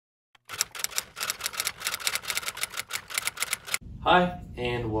Hi,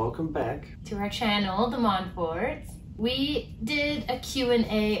 and welcome back to our channel, the Monforts. We did a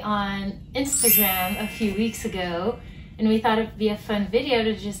Q&A on Instagram a few weeks ago, and we thought it'd be a fun video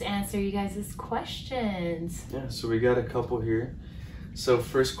to just answer you guys' questions. Yeah, so we got a couple here. So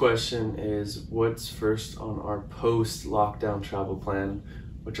first question is, what's first on our post-lockdown travel plan?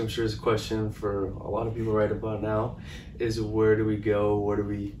 Which I'm sure is a question for a lot of people right about now, is where do we go? What do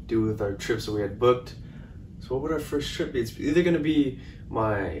we do with our trips that we had booked? So what would our first trip be? It's either gonna be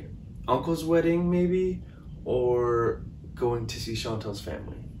my uncle's wedding maybe, or going to see Chantel's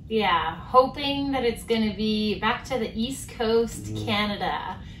family. Yeah, hoping that it's gonna be back to the East Coast,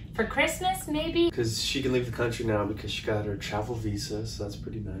 Canada. For Christmas, maybe? Because she can leave the country now because she got her travel visa, so that's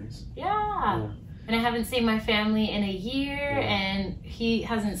pretty nice. Yeah. And I haven't seen my family in a year, and he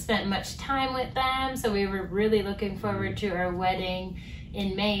hasn't spent much time with them, so we were really looking forward to our wedding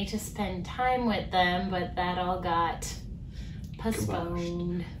in May to spend time with them, but that all got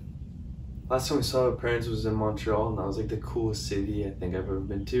postponed. Last time we saw our parents was in Montreal, and that was like the coolest city I think I've ever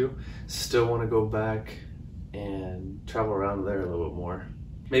been to. Still want to go back and travel around there a little bit more.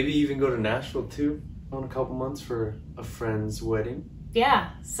 Maybe even go to Nashville too in a couple months for a friend's wedding.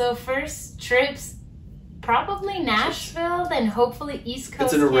 Yeah, so first trips, probably Nashville, then hopefully East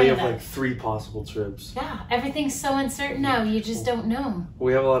Coast. It's an array Canada. of like 3 possible trips. Yeah, everything's so uncertain now, you just don't know.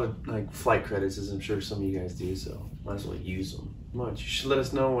 We have a lot of like flight credits, as I'm sure some of you guys do, so might as well use them. You should let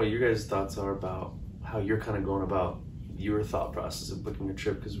us know what your guys' thoughts are about how you're kind of going about your thought process of booking a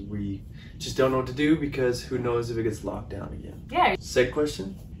trip, because we just don't know what to do because who knows if it gets locked down again. Yeah. Second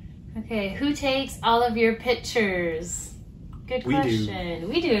question. Okay, who takes all of your pictures? Good question.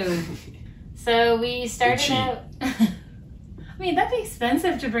 We do. So we started out. I mean, that'd be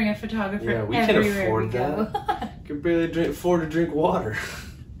expensive to bring a photographer. Yeah, we can afford that. Could barely afford to drink water.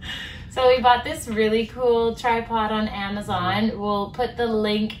 So we bought this really cool tripod on Amazon. We'll put the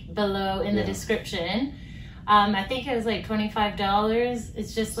link below in the description. I think it was like $25.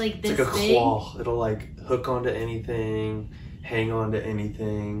 It's just like this. It's like a claw. It'll like hook onto anything, hang on to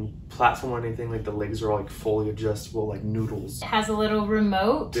anything, platform on anything. Like the legs are all like fully adjustable, like noodles. It has a little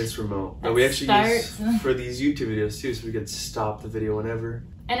remote. This remote that we actually use for these YouTube videos too, so we could stop the video whenever.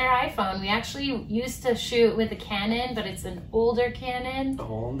 And our iPhone, we actually used to shoot with a Canon, but it's an older Canon.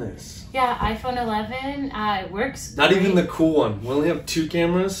 Oh, on this. Yeah, iPhone 11. It works. Not even the cool one. We only have 2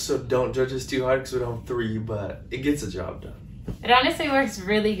 cameras, so don't judge us too hard because we don't have 3, but it gets the job done. It honestly works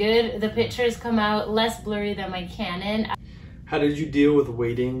really good. The pictures come out less blurry than my Canon. How did you deal with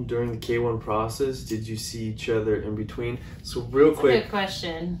waiting during the K1 process? Did you see each other in between? So real quick. That's a good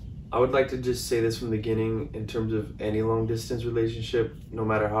question. I would like to just say this from the beginning, in terms of any long distance relationship, no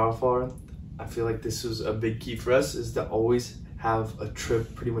matter how far, I feel like this was a big key for us, is to always have a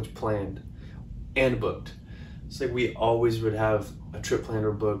trip pretty much planned and booked. It's like we always would have a trip planned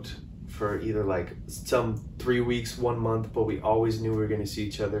or booked for either like some 3 weeks, 1 month, but we always knew we were going to see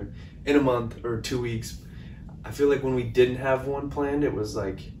each other in a month or 2 weeks. I feel like when we didn't have one planned, it was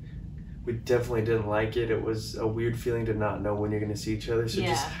like, we definitely didn't like it. It was a weird feeling to not know when you're going to see each other. So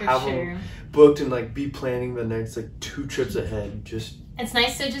just have them booked and like be planning the next like 2 trips ahead. It's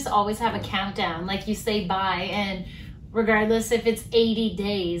nice to just always have a countdown. Like you say bye, and regardless if it's 80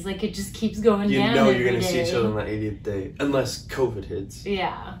 days, like it just keeps going down. You know you're going to see each other on that 80th day, unless COVID hits.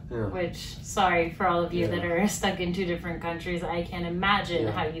 Yeah. Which, sorry for all of you that are stuck in 2 different countries. I can't imagine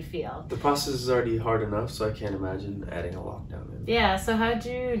how you feel. The process is already hard enough, so I can't imagine adding a lockdown in. Yeah, so how'd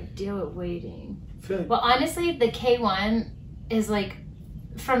you deal with waiting? Well, honestly, the K1 is like,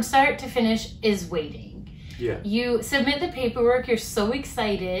 from start to finish, is waiting. Yeah. You submit the paperwork, you're so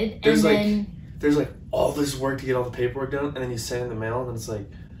excited, there's like all this work to get all the paperwork done, and then you send it in the mail, and it's like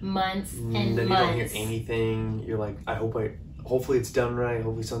months and then you don't hear anything. You're like, hopefully it's done right.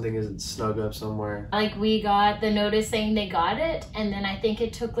 Hopefully something isn't snug up somewhere. Like we got the notice saying they got it, and then I think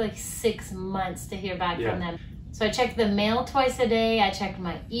it took like 6 months to hear back from them. So I checked the mail twice a day. I checked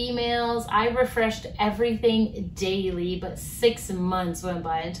my emails. I refreshed everything daily, but 6 months went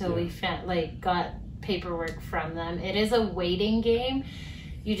by until we got paperwork from them. It is a waiting game.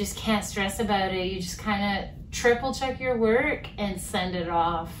 You just can't stress about it. You just kind of triple check your work and send it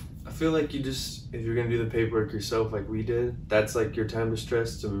off. I feel like you just, if you're gonna do the paperwork yourself like we did, that's like your time to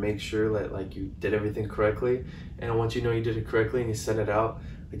stress, to make sure that like you did everything correctly. And once you know you did it correctly and you sent it out,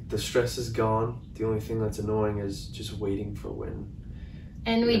 like the stress is gone. The only thing that's annoying is just waiting for when.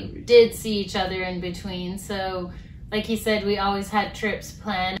 And we did see each other in between, so like he said, we always had trips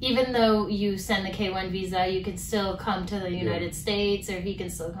planned. Even though you send the K1 visa, you can still come to the United States, or he can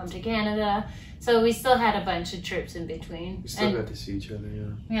still come to Canada. So we still had a bunch of trips in between. We still got to see each other,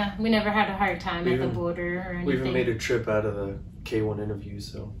 Yeah, we never had a hard time at the border or anything. We even made a trip out of the K1 interview.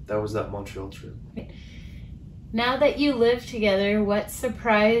 So that was that Montreal trip. Now that you live together, what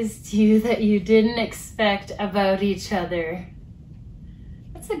surprised you that you didn't expect about each other?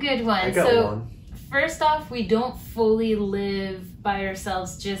 That's a good one. I got one. First off, we don't fully live by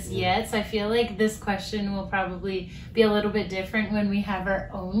ourselves just yet, so I feel like this question will probably be a little bit different when we have our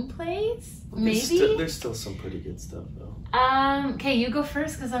own place. Maybe? There's still some pretty good stuff though. Okay, you go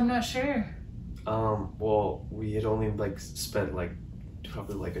first because I'm not sure. Well, we had only like spent like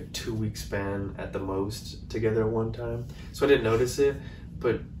probably like a 2-week span at the most together at one time, so I didn't notice it,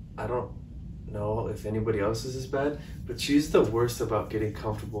 but I don't know if anybody else is as bad, but she's the worst about getting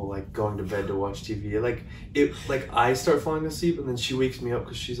comfortable, like going to bed to watch TV. Like I start falling asleep and then she wakes me up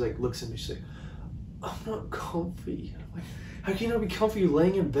because she's like, looks at me, she's like, I'm not comfy. I'm like, how can you not be comfy? You're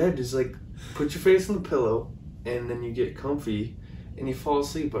laying in bed, just like put your face on the pillow and then you get comfy and you fall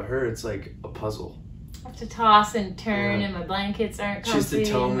asleep. But her, it's like a puzzle. I have to toss and turn and my blankets aren't comfy. She's to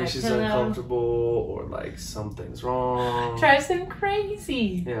tell me she's uncomfortable or like something's wrong. Drives him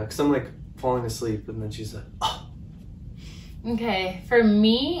crazy. Yeah, because I'm like falling asleep and then she's like, oh. Okay, for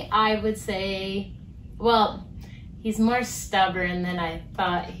me, I would say, well, he's more stubborn than I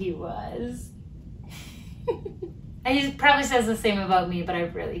thought he was. He probably says the same about me, but I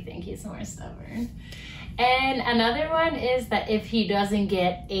really think he's more stubborn. And another one is that if he doesn't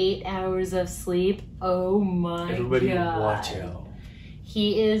get 8 hours of sleep, oh my Everybody God. Watch out.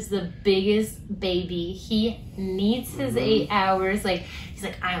 He is the biggest baby. He needs his 8 hours. Like, he's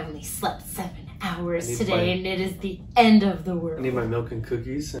like, I only slept 7 hours today and it is the end of the world. I need my milk and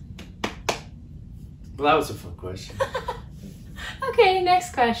cookies. Well, that was a fun question. Okay,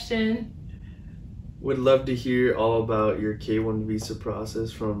 next question. Would love to hear all about your K1 visa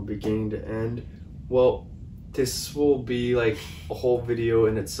process from beginning to end. Well, this will be like a whole video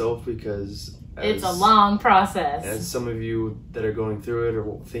in itself because it's a long process. As some of you that are going through it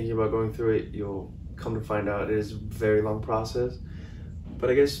or thinking about going through it, you'll come to find out it is a very long process. But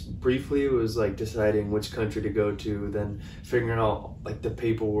I guess briefly it was like deciding which country to go to, then figuring out like the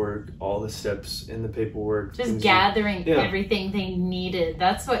paperwork, all the steps in the paperwork. Just gathering everything they needed.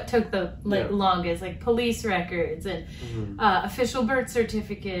 That's what took the longest, like police records and official birth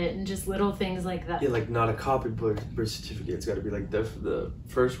certificate and just little things like that. Yeah, like not a copy birth certificate. It's got to be like the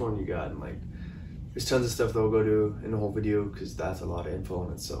first one you got, and like there's tons of stuff that we'll go to in the whole video because that's a lot of info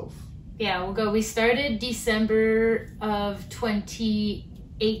in itself. Yeah, we'll go. We started December of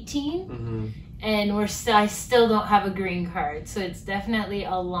 2018, and I still don't have a green card, so it's definitely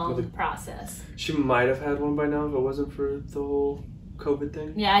a long process. She might have had one by now if it wasn't for the whole COVID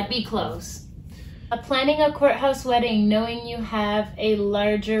thing. Yeah, I'd be close. Planning a courthouse wedding, knowing you have a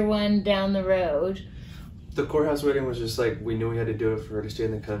larger one down the road. The courthouse wedding was just like, we knew we had to do it for her to stay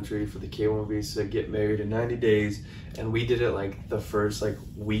in the country, for the K1 visa, get married in 90 days. And we did it like the first like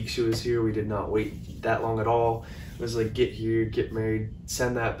week she was here. We did not wait that long at all. It was like, get here, get married,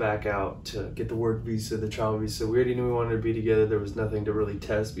 send that back out to get the work visa, the travel visa. We already knew we wanted to be together. There was nothing to really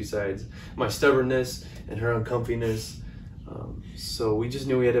test besides my stubbornness and her uncomfiness. So we just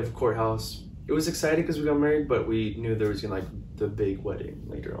knew we had to have a courthouse. It was exciting because we got married, but we knew there was gonna like the big wedding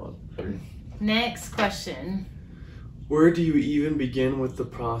later on. Next question. Where do you even begin with the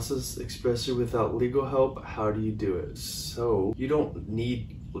process, especially without legal help? How do you do it? So you don't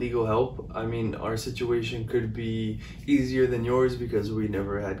need legal help. I mean, our situation could be easier than yours because we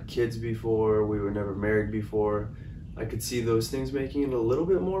never had kids before, we were never married before. I could see those things making it a little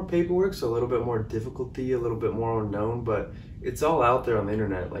bit more paperwork, so a little bit more difficulty, a little bit more unknown, but it's all out there on the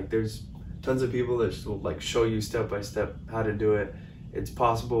internet. Like there's tons of people that will like show you step by step how to do it. It's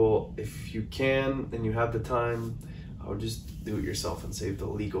possible if you can and you have the time. I would just do it yourself and save the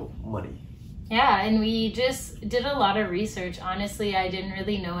legal money. Yeah, and we just did a lot of research. Honestly, I didn't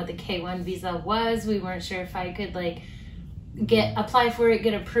really know what the K1 visa was. We weren't sure if I could like apply for it,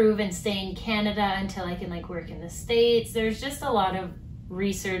 get approved, and stay in Canada until I can like work in the States. There's just a lot of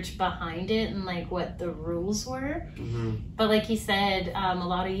research behind it and like what the rules were. But like he said, a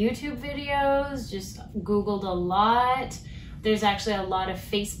lot of YouTube videos, just Googled a lot. There's actually a lot of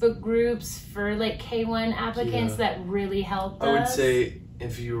Facebook groups for like K1 applicants that really helped us. I would say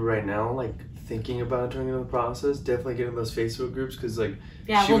if you're right now like thinking about entering the process, definitely get in those Facebook groups because like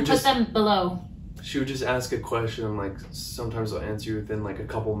we'll put them below. She would just ask a question and like sometimes I'll answer you within like a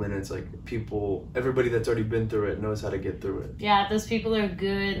couple minutes. Like everybody that's already been through it knows how to get through it. Yeah, those people are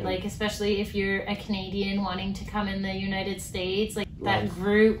good. Like especially if you're a Canadian wanting to come in the United States, like that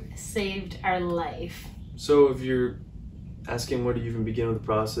group saved our life. So if you're asking where do you even begin with the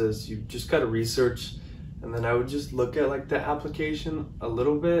process, you just got to research, and then I would just look at like the application a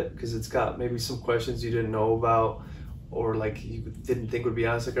little bit because it's got maybe some questions you didn't know about, or like you didn't think would be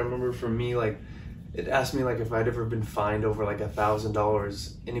honest. Like I remember for me, like it asked me like if I'd ever been fined over like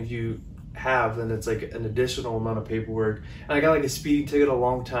 $1,000, and if you have, then it's like an additional amount of paperwork. And I got like a speeding ticket a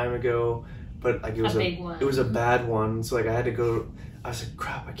long time ago, but like it was a big one. It was a bad one, so like I had to go. I was like,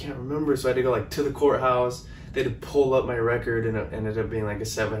 crap, I can't remember. So I had to go like to the courthouse. They had to pull up my record, and it ended up being like a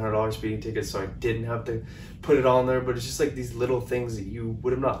 $700 speeding ticket, so I didn't have to put it on there. But it's just like these little things that you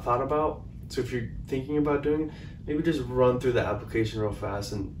would have not thought about. So if you're thinking about doing it, maybe just run through the application real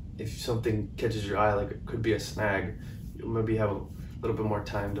fast, and if something catches your eye, like it could be a snag, you'll maybe have a little bit more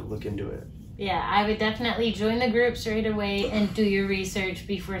time to look into it. Yeah, I would definitely join the group straight away and do your research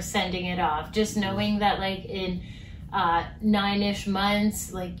before sending it off. Just knowing that like in 9-ish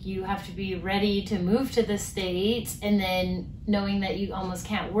months, like you have to be ready to move to the States, and then knowing that you almost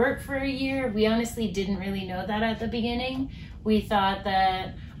can't work for a year. We honestly didn't really know that at the beginning. We thought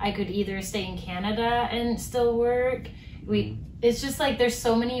that I could either stay in Canada and still work. It's just like there's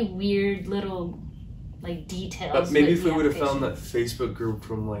so many weird little like details. But maybe if we would have found that Facebook group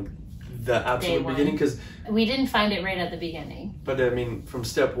from like the absolute beginning, because we didn't find it right at the beginning. But I mean, from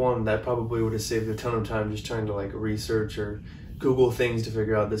step one, that probably would have saved a ton of time just trying to like research or Google things to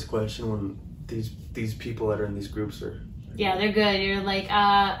figure out this question when these people that are in these groups are. Yeah, they're good. You're like,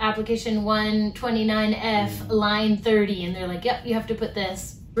 application 129F, line 30, and they're like, yep, you have to put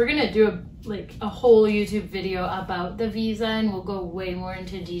this. We're gonna do a whole YouTube video about the visa, and we'll go way more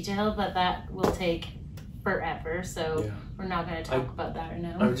into detail, but that will take forever, so we're not gonna talk about that right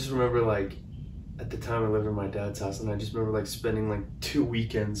now. I just remember like at the time I lived in my dad's house, and I just remember like spending like 2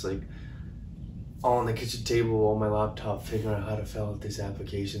 weekends like all on the kitchen table on my laptop figuring out how to fill out these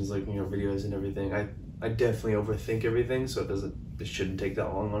applications, like, you know, videos and everything. I definitely overthink everything, so it shouldn't take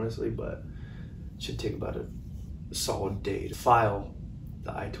that long, honestly, but it should take about a solid day to file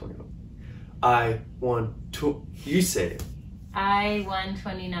the you say it.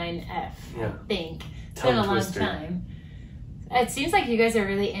 I-129F, yeah. I think. It's been a long time. It seems like you guys are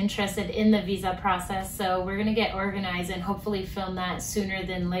really interested in the visa process, so we're gonna get organized and hopefully film that sooner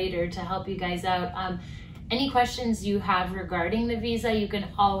than later to help you guys out. Any questions you have regarding the visa, you can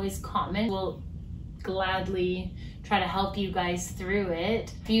always comment. We'll gladly try to help you guys through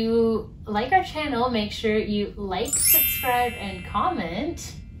it. If you like our channel, make sure you like, subscribe, and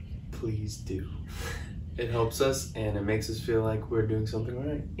comment. Please do. It helps us, and it makes us feel like we're doing something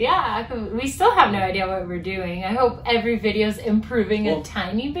right. Yeah, we still have no idea what we're doing. I hope every video's improving a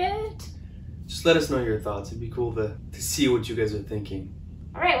tiny bit. Just let us know your thoughts. It'd be cool to see what you guys are thinking.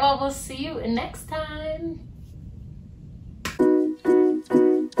 All right, well, we'll see you next time.